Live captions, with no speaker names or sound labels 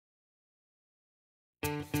We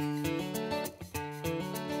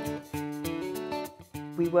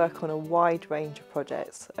work on a wide range of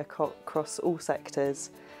projects across all sectors,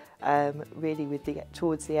 really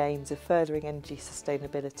towards the aims of furthering energy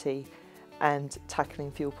sustainability and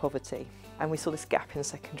tackling fuel poverty. And we saw this gap in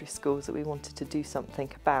secondary schools that we wanted to do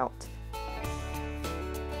something about.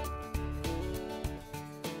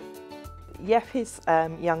 YEP is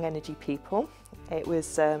Young Energy People. It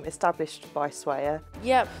was established by SWEA.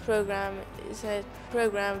 YEP programme is a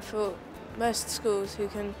programme for most schools who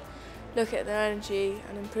can look at their energy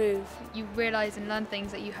and improve. You realise and learn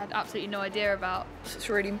things that you had absolutely no idea about. It's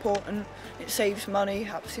really important. It saves money,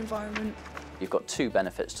 helps the environment. You've got two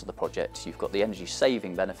benefits to the project. You've got the energy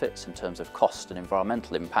saving benefits in terms of cost and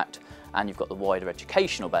environmental impact, and you've got the wider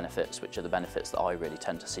educational benefits, which are the benefits that I really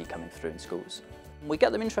tend to see coming through in schools. We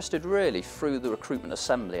get them interested really through the recruitment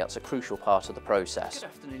assembly. That's a crucial part of the process. Good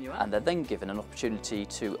afternoon, Joanne. And they're then given an opportunity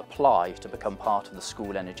to apply to become part of the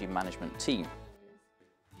school energy management team.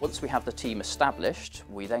 Once we have the team established,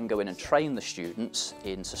 we then go in and train the students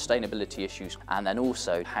in sustainability issues and then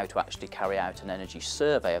also how to actually carry out an energy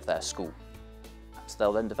survey of their school. So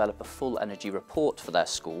they'll then develop a full energy report for their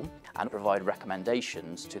school and provide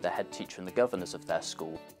recommendations to the head teacher and the governors of their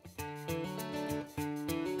school.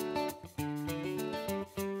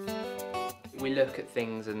 We look at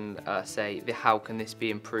things and say, how can this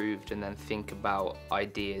be improved, and then think about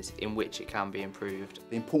ideas in which it can be improved.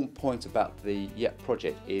 The important point about the YEP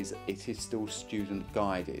project is it is still student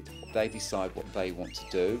guided. They decide what they want to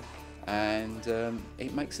do, and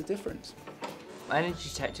it makes a difference. Energy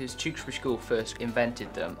detectors, Tewkesbury School first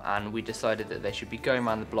invented them, and we decided that they should be going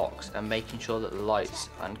around the blocks and making sure that the lights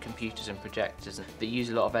and computers and projectors that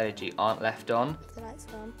use a lot of energy aren't left on. The lights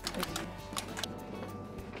are on.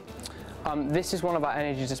 This is one of our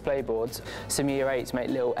energy display boards. Some Year 8s make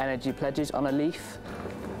little energy pledges on a leaf.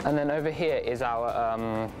 And then over here is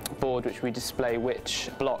our board which we display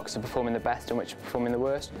which blocks are performing the best and which are performing the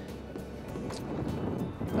worst.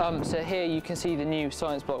 So here you can see the new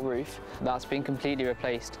science block roof. That's been completely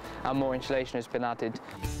replaced and more insulation has been added.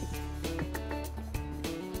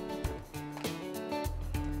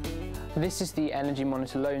 This is the Energy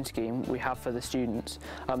Monitor loan scheme we have for the students.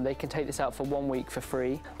 They can take this out for 1 week for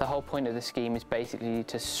free. The whole point of the scheme is basically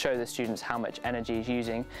to show the students how much energy is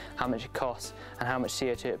using, how much it costs, and how much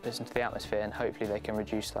CO2 it puts into the atmosphere, and hopefully they can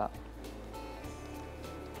reduce that.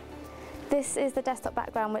 This is the desktop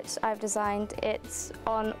background which I've designed. It's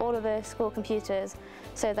on all of the school computers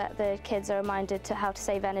so that the kids are reminded to how to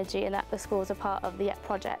save energy and that the schools are part of the YEP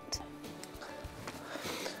project.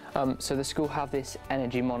 So the school have this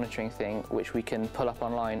energy monitoring thing which we can pull up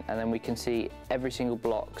online, and then we can see every single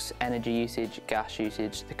block's energy usage, gas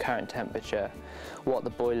usage, the current temperature, what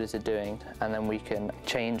the boilers are doing, and then we can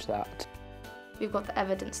change that. We've got the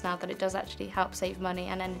evidence now that it does actually help save money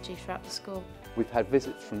and energy throughout the school. We've had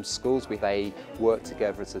visits from schools where they work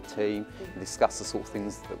together as a team and discuss the sort of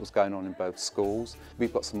things that was going on in both schools.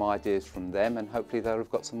 We've got some ideas from them, and hopefully they'll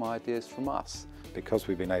have got some ideas from us. Because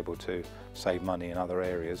we've been able to save money in other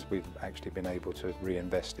areas, we've actually been able to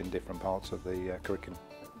reinvest in different parts of the curriculum.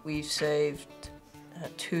 We've saved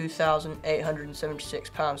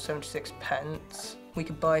 £2,876.76. We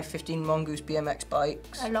could buy 15 Mongoose BMX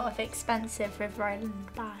bikes. A lot of expensive River Island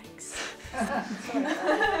bags.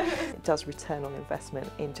 It does return on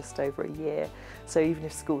investment in just over a year, so even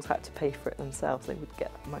if schools had to pay for it themselves, they would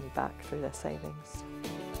get money back through their savings.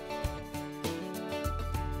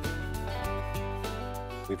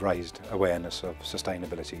 We've raised awareness of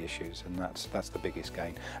sustainability issues, and that's the biggest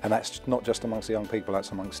gain. And that's not just amongst the young people,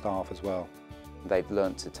 that's amongst staff as well. They've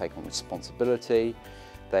learned to take on responsibility,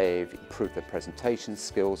 they've improved their presentation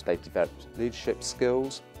skills, they've developed leadership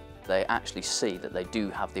skills. They actually see that they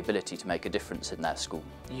do have the ability to make a difference in their school.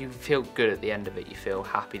 You feel good at the end of it, you feel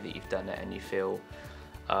happy that you've done it, and you feel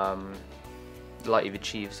like you've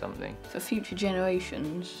achieved something. For future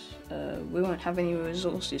generations, we won't have any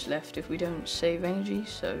resources left if we don't save energy,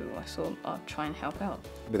 so I thought I'd try and help out.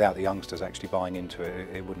 Without the youngsters actually buying into it,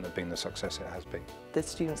 it wouldn't have been the success it has been. The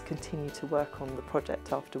students continue to work on the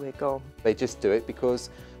project after we're gone. They just do it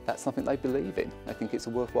because that's something they believe in. I think it's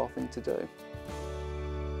a worthwhile thing to do.